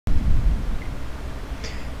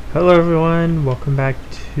Hello everyone, welcome back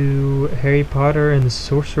to Harry Potter and the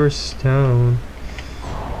Sorcerer's Stone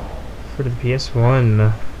for the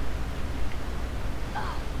PS1.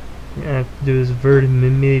 I have to do this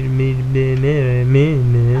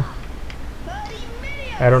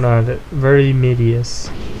I don't know how to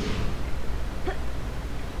Vertimedius.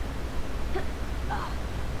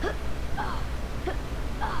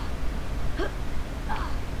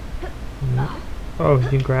 Oh, you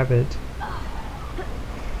can grab it.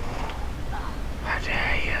 How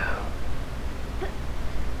dare you?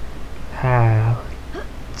 How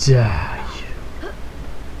dare you?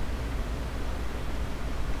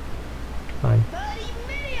 Fine.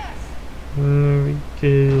 There we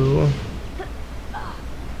go.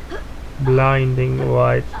 Blinding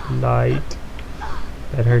white light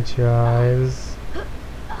that hurts your eyes,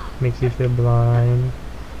 makes you feel blind.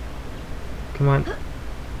 Come on.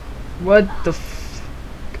 What the f?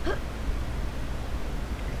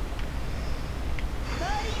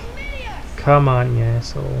 Come on, you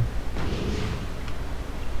asshole.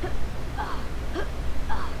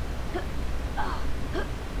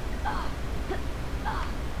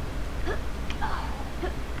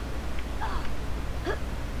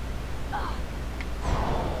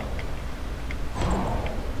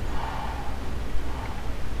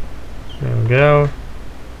 There we go.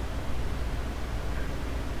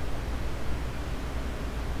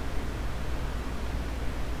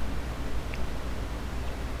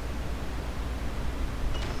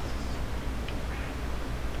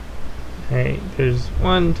 Hey, there's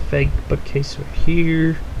one fake bookcase right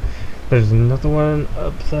here. There's another one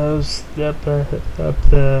up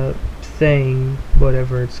the thing,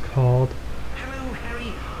 whatever it's called. Hello,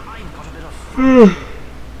 Harry. I've got a bit of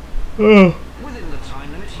Oh. Within the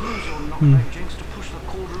time limit, use your knockback jinx to push the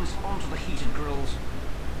cauldrons onto the heated grills.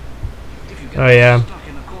 If you get stuck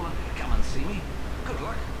in a corner, come and see me. Good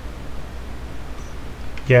luck.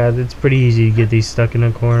 Yeah, it's pretty easy to get these stuck in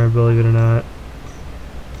a corner, believe it or not.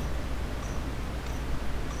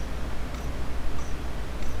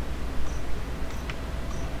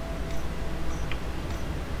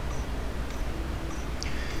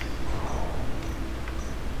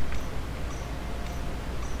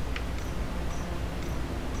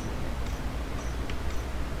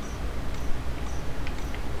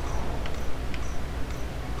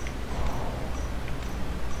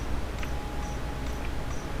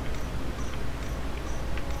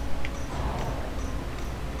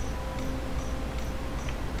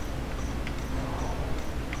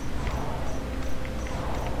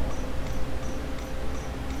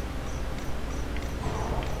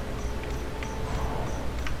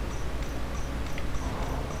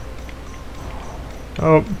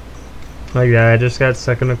 Oh, like that. I just got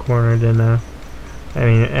stuck in the corner, didn't I? I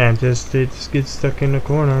mean, it just gets stuck in the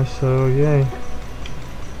corner, so yay.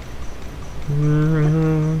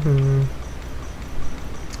 Oh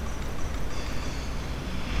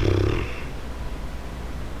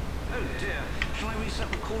dear. Shall I reset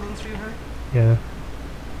the cauldrons for you, Harry? Yeah.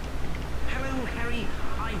 Hello, Harry.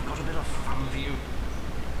 I've got a bit of fun for you.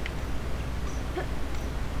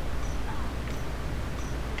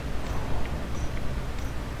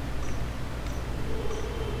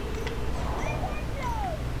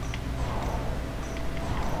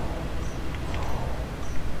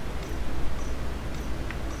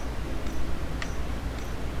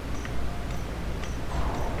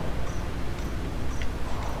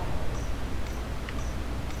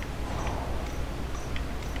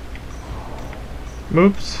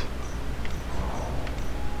 Oops.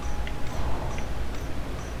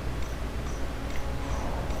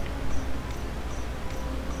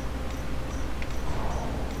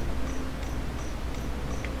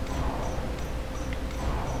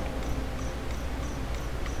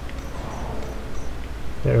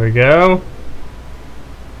 There we go.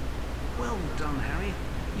 Well done, Harry.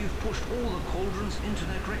 You've pushed all the cauldrons into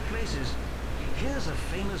their correct places. Here's a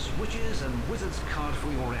famous witches and wizards card for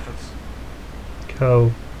your efforts.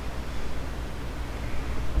 Go.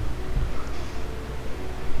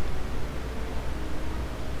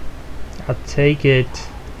 I'll take it.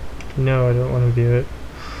 No, I don't want to do it.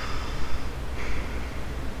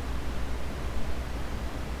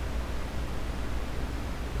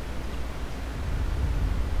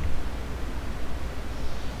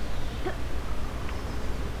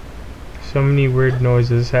 So many weird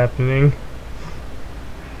noises happening.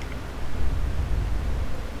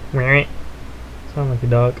 Sound like a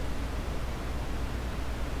dog.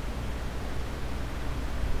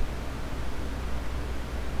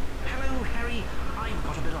 Hello, Harry. I've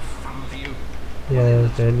got a bit of fun for you. Yeah,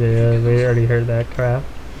 we already heard that crap.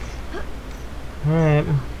 Alright.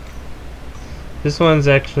 This one's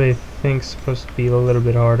actually, I think, supposed to be a little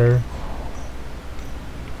bit harder.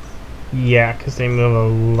 Yeah, because they move a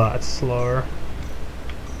lot slower.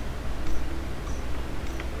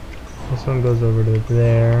 This one goes over to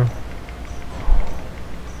there.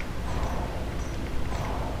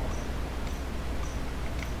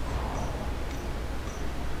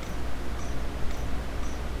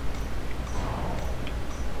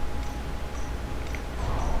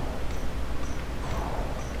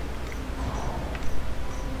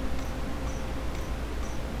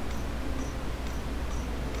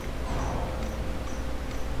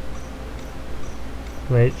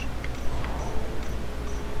 Wait.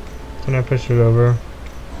 Can I push it over?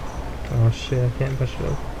 Oh shit, I can't push it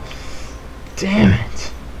over. Damn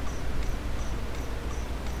it!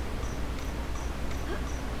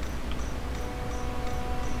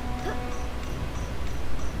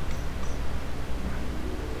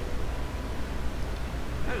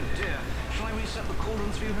 Oh dear. Shall I reset the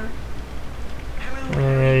cauldrons for you, her?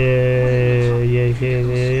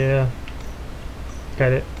 Yeah.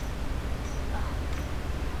 Got it.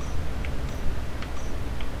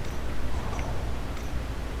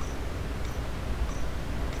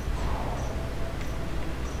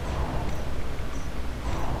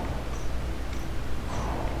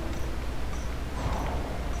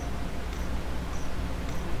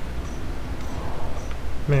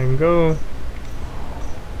 There we go.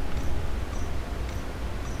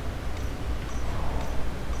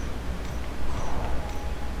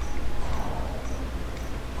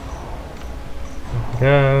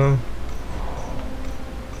 Go.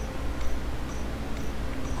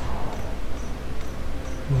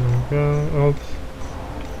 There we go. Oops.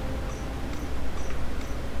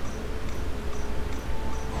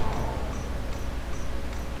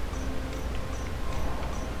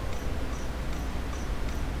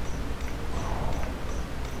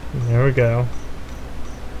 There we go.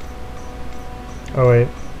 Oh wait.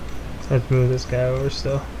 Let's move this guy over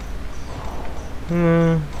still.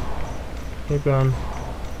 Keep going.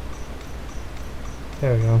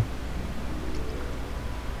 There we go.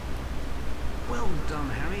 Well done,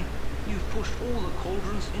 Harry. You've pushed all the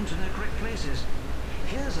cauldrons into their correct places.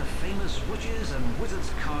 Here's a famous witches and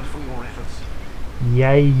wizards card for your efforts.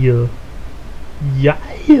 Yeah.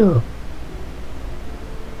 Yeah.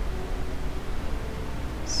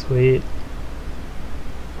 Sweet.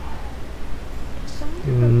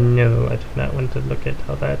 No, I do not want to look at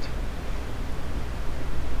all that.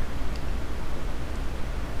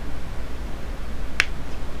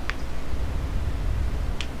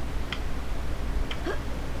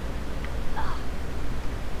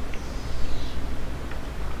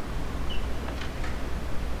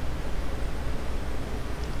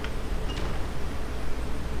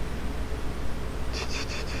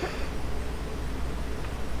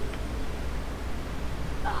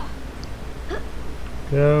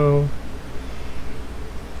 Go.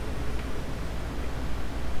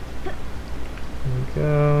 There we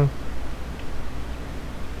go.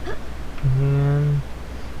 And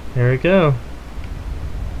there we go.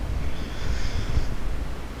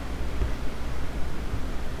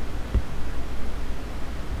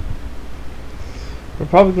 We're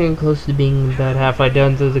probably getting close to being about halfway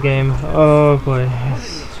done through the game. Oh boy.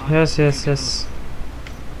 Yes.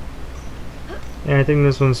 And I think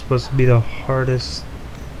this one's supposed to be the hardest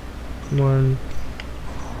one.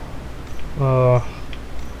 Oh.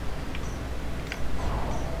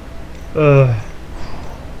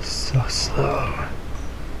 So slow.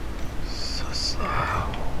 So slow.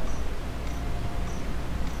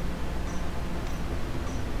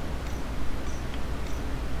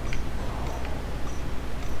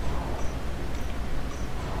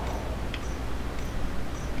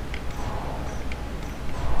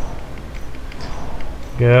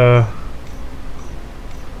 Go.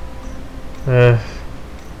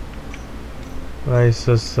 Why is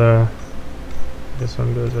this this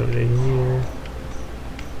one goes over to here.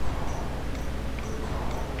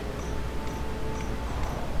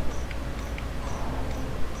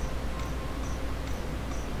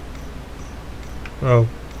 Oh,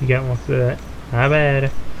 you got one for that. My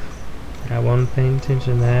bad. I wasn't paying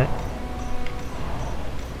attention to that.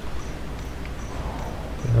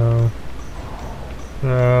 No.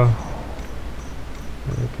 No.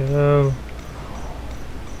 There we go.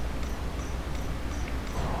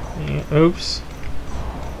 Oops.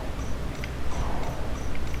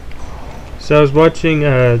 So I was watching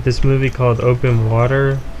this movie called Open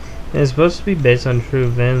Water, and it's supposed to be based on true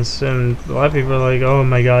events, and a lot of people are like, oh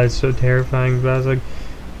my god, it's so terrifying, but I was like,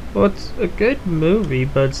 well, it's a good movie,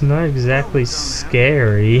 but it's not exactly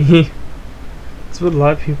scary. That's what a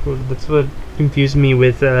lot of people, that's what confused me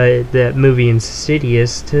with that movie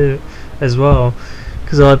Insidious too, as well,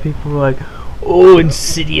 because a lot of people were like, "Oh,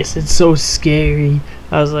 Insidious, it's so scary."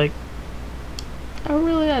 I was like, "Oh,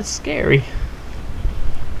 really? That's scary.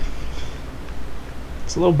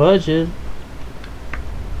 It's low budget."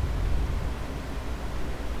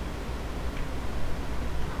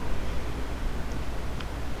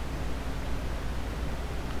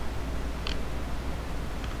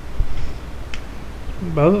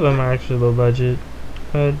 Both of them are actually low budget,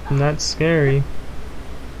 but not scary.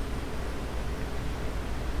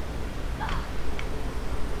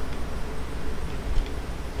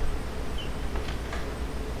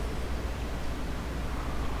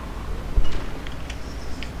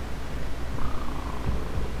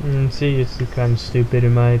 See, it's kind of stupid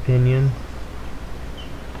in my opinion.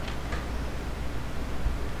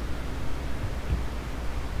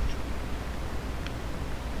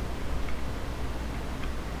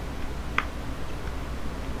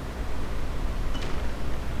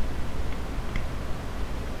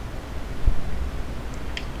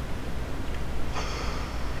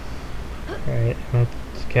 Alright, I'm at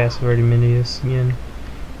cast Vertiminius again.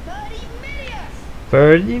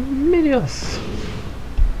 Vertiminius!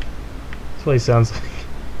 That's what he sounds like.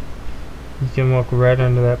 You can walk right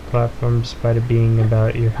under that platform despite it being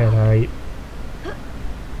about your head height.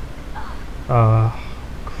 Ah,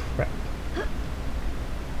 crap.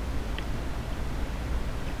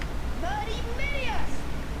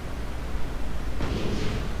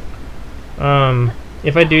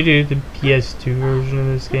 If I do the PS2 version of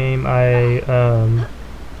this game, I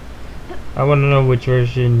want to know which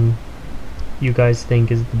version you guys think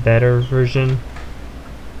is the better version.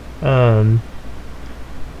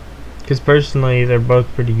 Because personally, they're both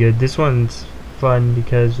pretty good. This one's fun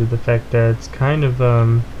because of the fact that it's kind of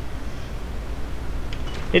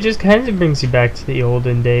it just kind of brings you back to the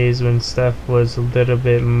olden days when stuff was a little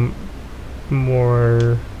bit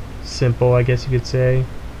more simple, I guess you could say.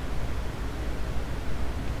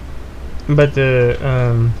 But the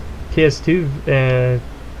PS2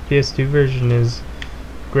 version is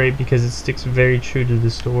great because it sticks very true to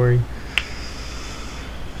the story.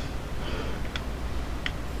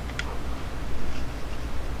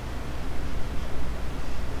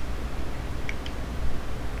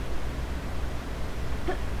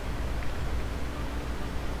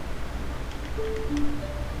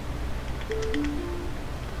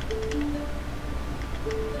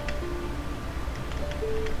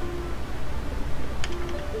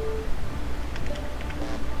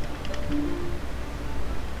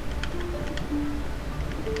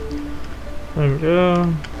 There we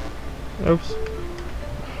go. Oops.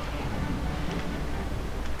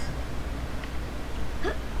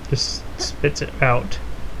 Just spits it out.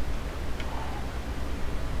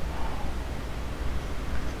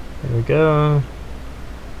 There we go.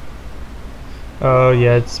 Oh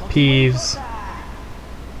yeah, it's Peeves.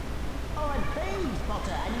 I'm Peeves,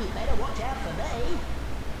 Potter, and you better watch out for me.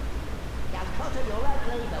 Young Potter, you're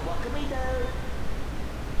ugly, but what can we do?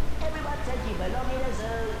 Everyone says you belong in a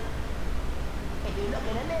zoo. If you look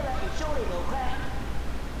in a mirror, it surely will crack.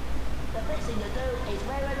 The best thing to do is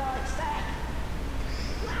wear a nice sack.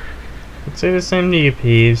 I'd say the same to you,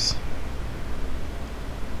 Peeves.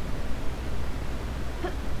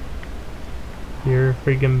 Your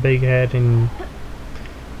freaking big head and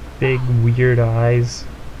big weird eyes.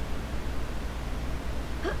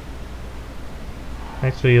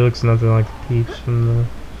 Actually, he looks nothing like the Peeps from the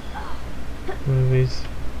movies.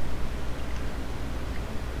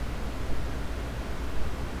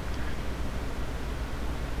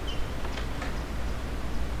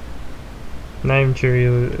 Not even sure it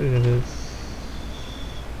is.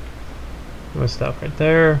 I'm gonna stop right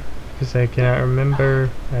there because I cannot remember.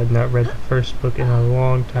 I had not read the first book in a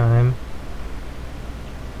long time.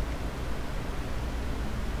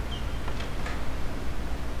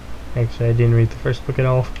 Actually, I didn't read the first book at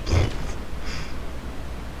all.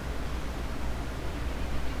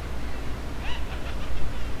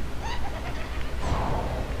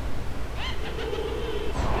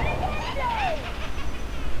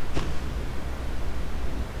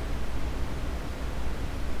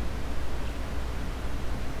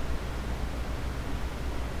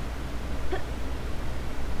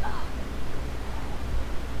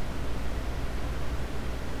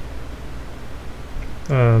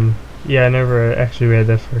 Yeah, I never actually read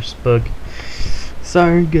the first book.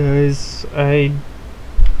 Sorry guys, believe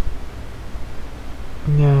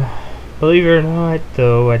it or not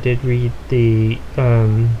though, I did read the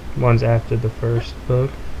ones after the first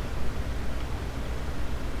book.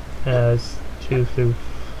 2 through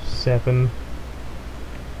 7.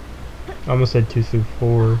 I almost said 2 through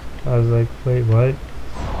 4. I was like, wait, what?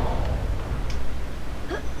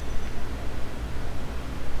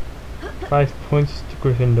 Five points to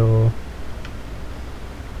Gryffindor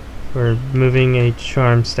for moving a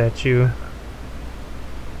charm statue.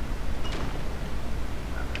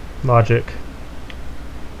 Logic.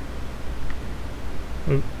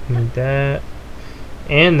 Oop, need that.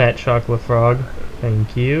 And that chocolate frog.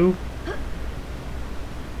 Thank you.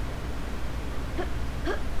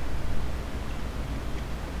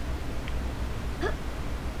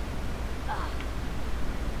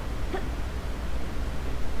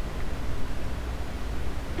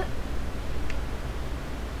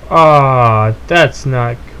 Ah, that's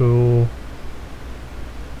not cool.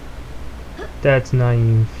 That's not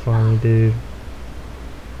even funny, dude.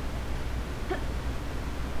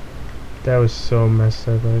 That was so messed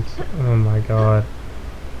up. Oh my god.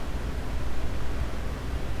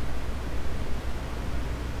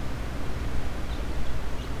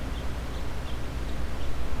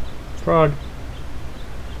 Frog.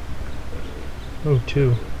 Oh,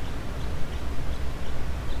 two.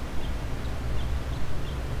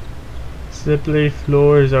 Slippery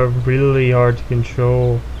floors are really hard to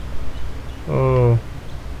control. Oh.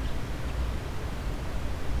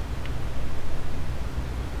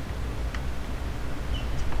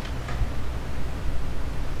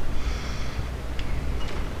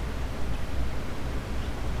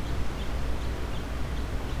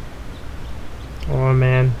 Oh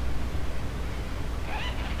man.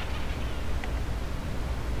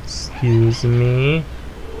 Excuse me.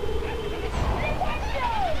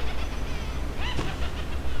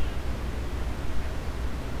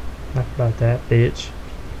 Enough about that, bitch.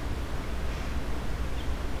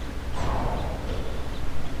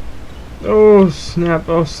 Oh snap,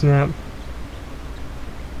 oh snap.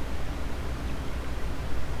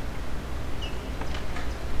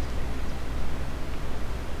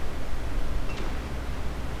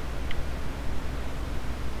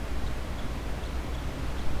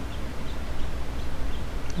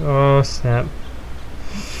 Oh snap.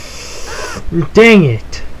 Dang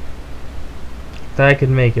it! Thought I could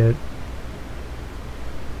make it.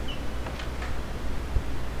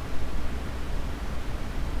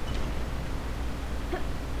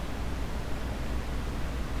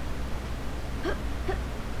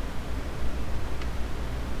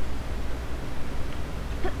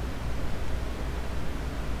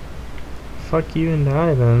 Fuck you and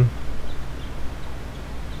I then.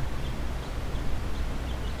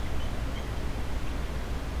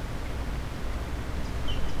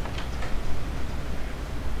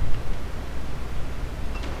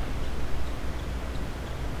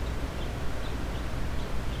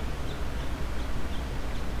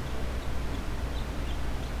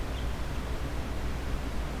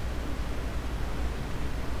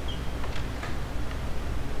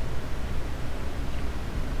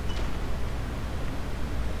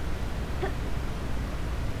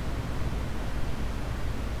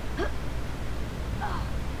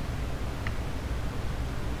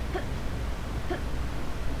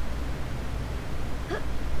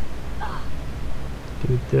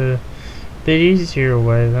 Do the easier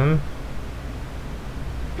way then.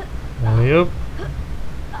 Yep.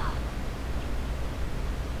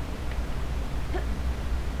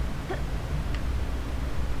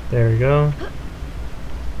 There we go.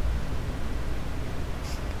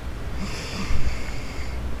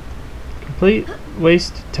 Complete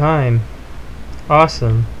waste of time.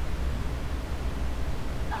 Awesome.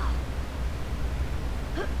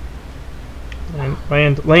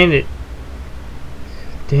 And land it.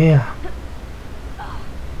 Damn.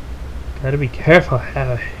 Gotta be careful,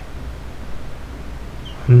 Harry.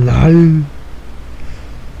 No.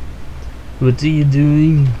 What are you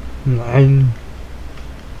doing? No.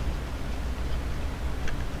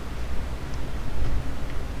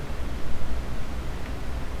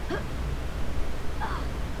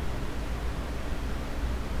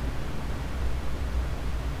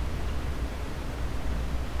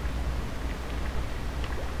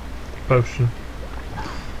 Potion.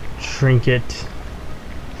 Trinket.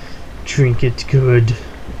 Trinket good.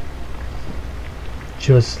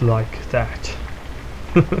 Just like that.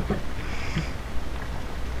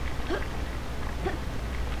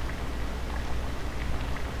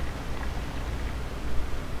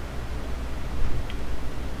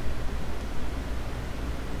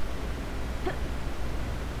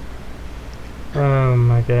 Oh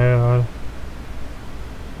my god.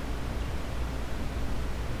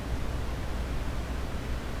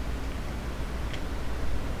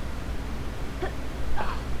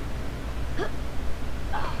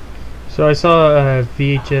 So I saw a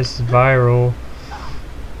VHS viral,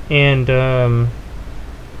 and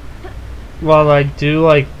while I do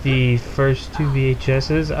like the first two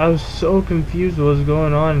VHSs, I was so confused what was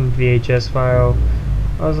going on in VHS file.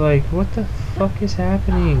 I was like, what the fuck is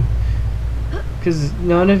happening? Because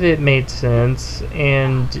none of it made sense,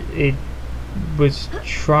 and it was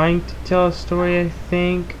trying to tell a story, I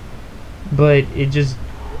think, but it just,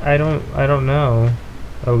 I don't know.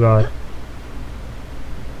 Oh god.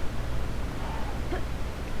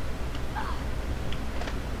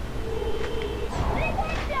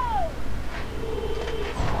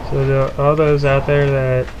 So all those out there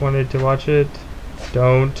that wanted to watch it,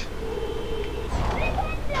 don't.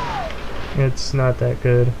 It's not that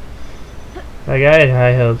good. Like, I had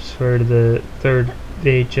high hopes for the third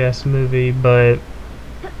VHS movie, but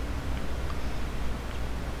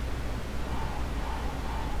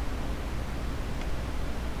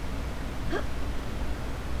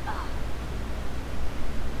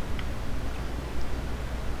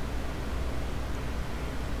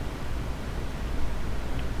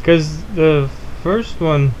because the first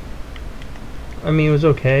one, I mean, it was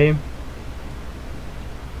okay,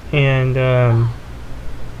 and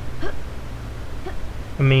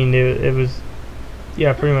I mean, it was,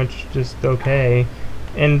 yeah, pretty much just okay.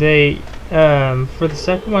 And they, for the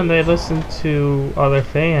second one, they listened to other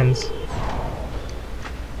fans,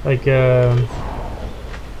 like the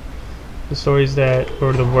stories that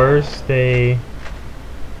were the worst. They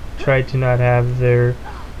tried to not have their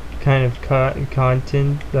kind of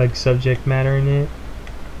content, like subject matter in it.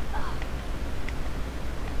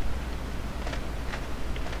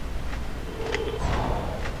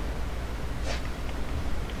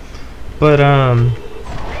 But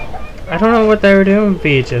I don't know what they were doing with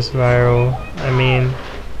VHS Viral. I mean,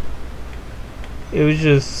 it was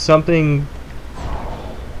just something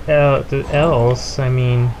else. I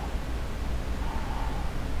mean,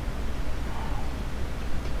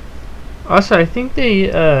 also I think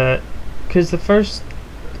they, cause the first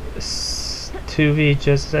two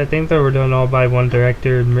VHS, I think they were done all by one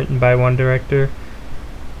director and written by one director.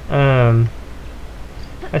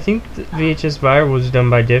 I think VHS Viral was done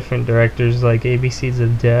by different directors, like ABCs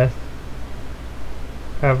of Death.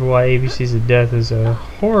 However, why ABCs of Death is a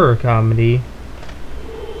horror comedy,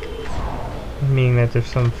 meaning that there's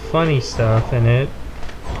some funny stuff in it.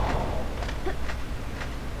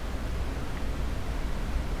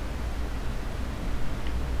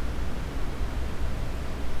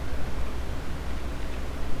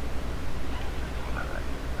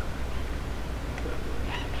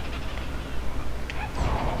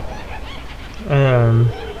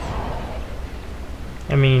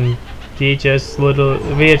 I mean, VHS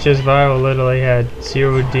Viral literally had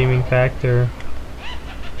zero redeeming factor.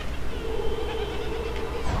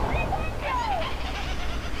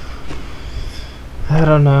 I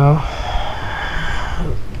don't know.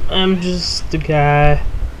 I'm just a guy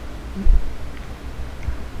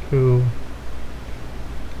who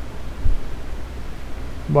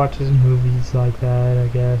watches movies like that, I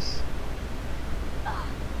guess.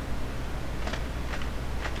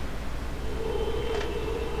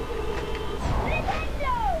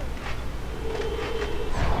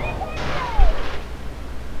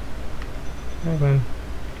 Okay.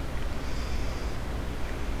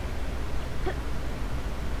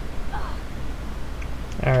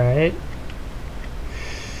 Alright.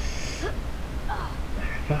 There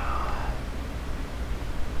we go.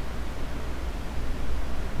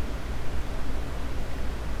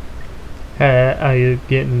 Hey, are you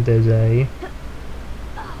getting dizzy?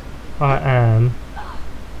 I am.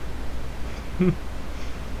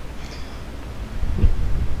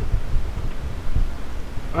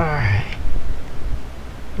 Alright.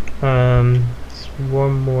 Just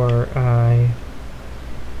one more eye.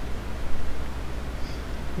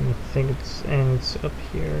 I think it's up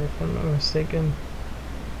here if I'm not mistaken.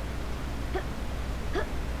 There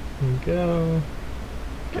we go.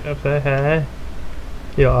 Get up ahead.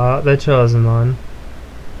 Yeah, that wasn't on.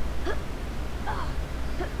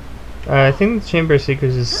 I think the Chamber of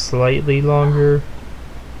Secrets is slightly longer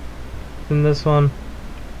than this one,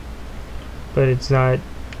 but it's not.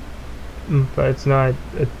 But it's not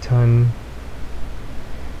a ton.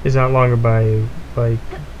 It's not longer by like.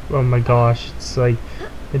 Oh my gosh! It's like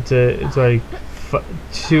it's like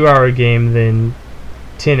 2-hour game than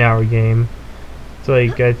 10-hour game. It's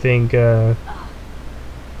like I think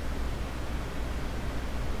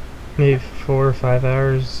maybe 4 or 5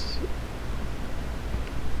 hours.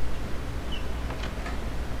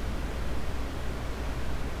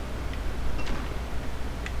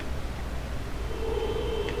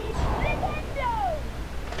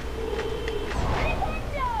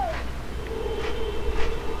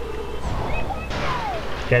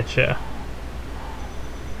 Gotcha.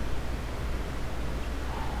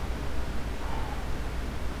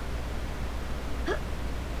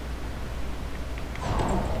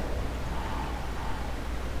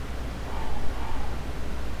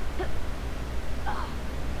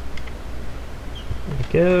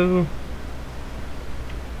 go.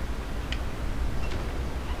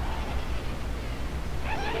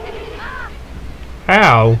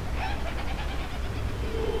 Ow!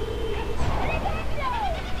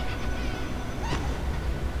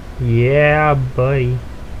 Yeah, buddy.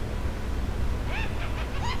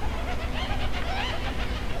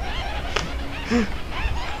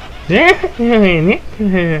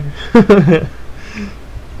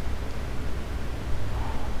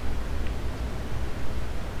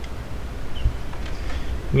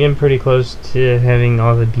 I'm getting pretty close to having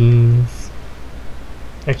all the beans.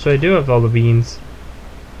 Actually, I do have all the beans.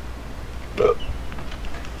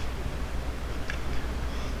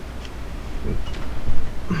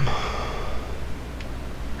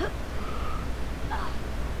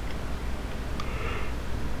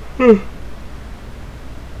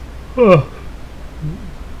 Oh.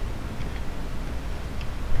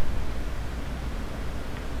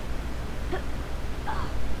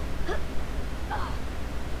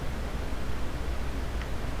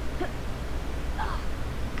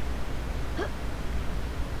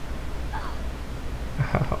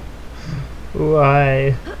 Ow.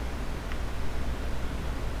 Why?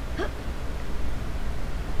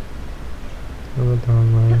 I went the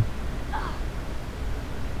wrong way.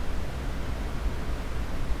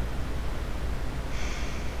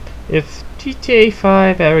 If GTA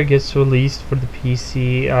 5 ever gets released for the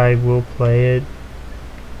PC, I will play it.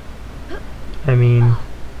 I mean,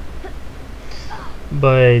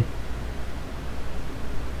 but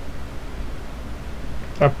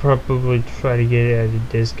I'll probably try to get it at a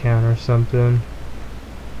discount or something,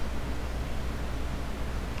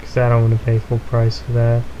 because I don't want to pay full price for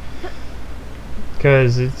that.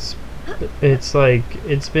 Because it's like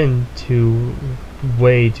it's been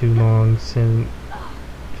way too long since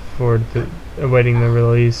for awaiting the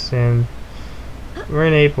release, and we're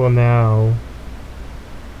in April now.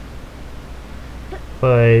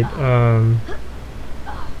 But and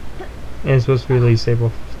it's supposed to be released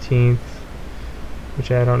April 15th,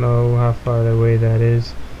 which I don't know how far away that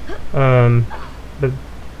is. But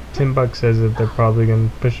 $10 says that they're probably gonna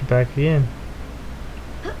push it back again.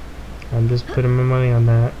 I'm just putting my money on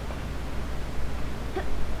that.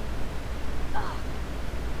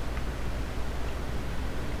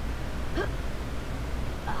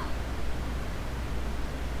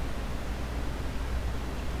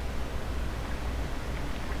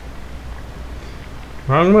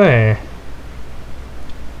 Wrong way.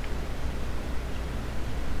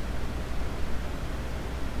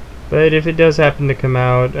 But if it does happen to come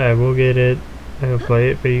out, I will get it. I'll play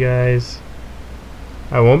it for you guys.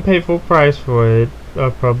 I won't pay full price for it.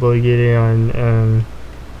 I'll probably get it on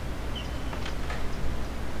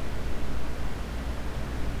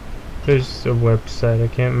there's a website, I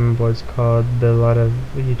can't remember what it's called, but a lot of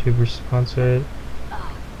YouTubers sponsor it.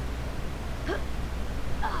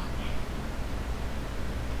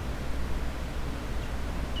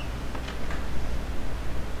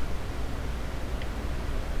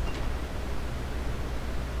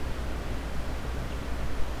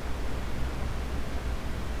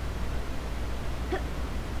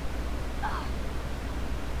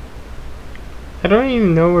 I don't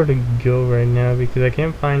even know where to go right now because I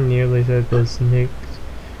can't find nearly this next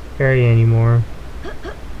area anymore.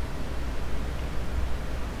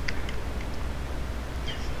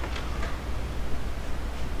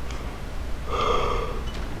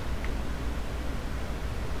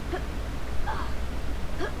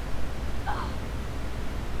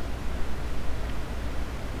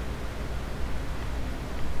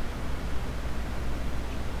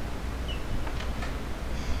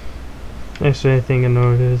 Actually, I think I know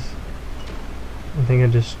what it is. I think I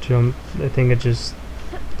just jumped. I think I just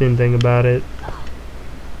didn't think about it.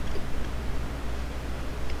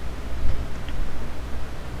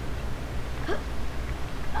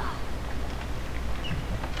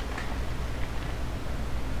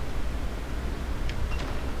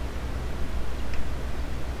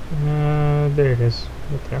 There it is.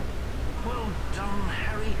 Right there. Well done,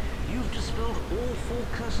 Harry. You've dispelled all 4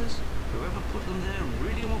 curses. Whoever put them there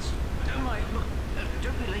really wants... Don't mind. Look,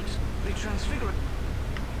 don't be late. They transfigure it.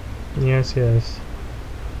 Yes, yes.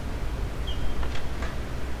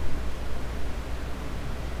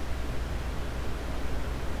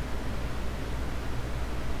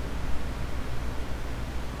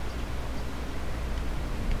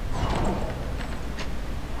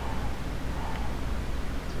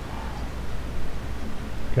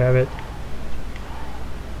 Grab it.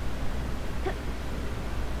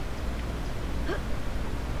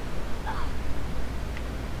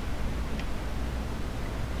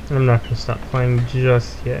 I'm not gonna stop playing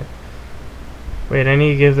just yet. Wait, I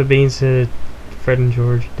need to give the beans to Fred and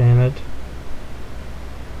George, damn it.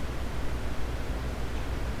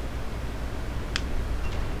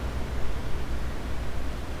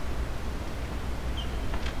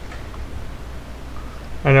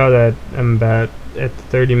 I know that I'm about at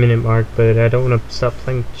the 30-minute mark, but I don't want to stop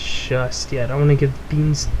playing just yet. I want to give the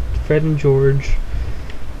beans to Fred and George,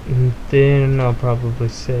 and then I'll probably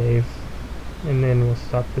save, and then we'll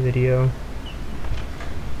stop the video.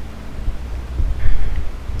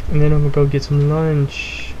 And then I'm gonna go get some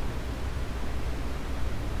lunch.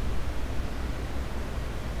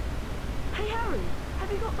 Hey Harry,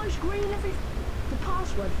 have you got those green the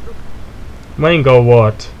password for the... Wango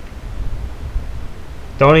what?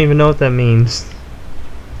 Don't even know what that means.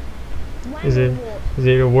 Is it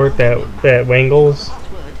a word that wangles?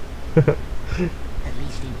 At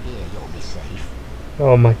least in here you'll be safe.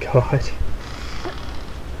 Oh my god.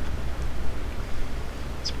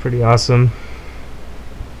 It's pretty awesome.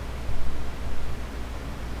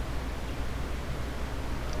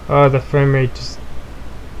 Oh, the frame rate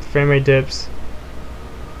dips.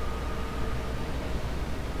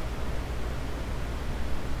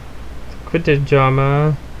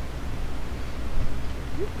 Quidditch-jama.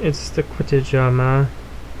 It's the Quidditch-jama.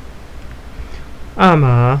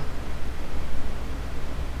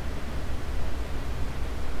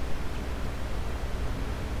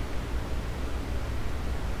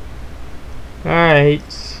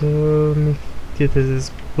 Alright, so let me get to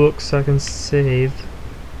this book so I can save.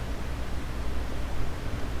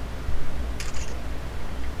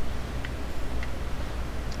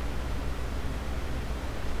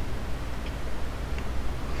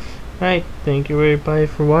 Alright, thank you everybody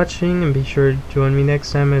for watching, and be sure to join me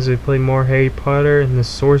next time as we play more Harry Potter and the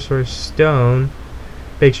Sorcerer's Stone.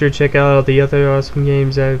 Make sure to check out all the other awesome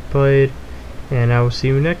games I've played, and I will see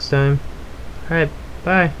you next time. Alright,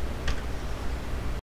 bye.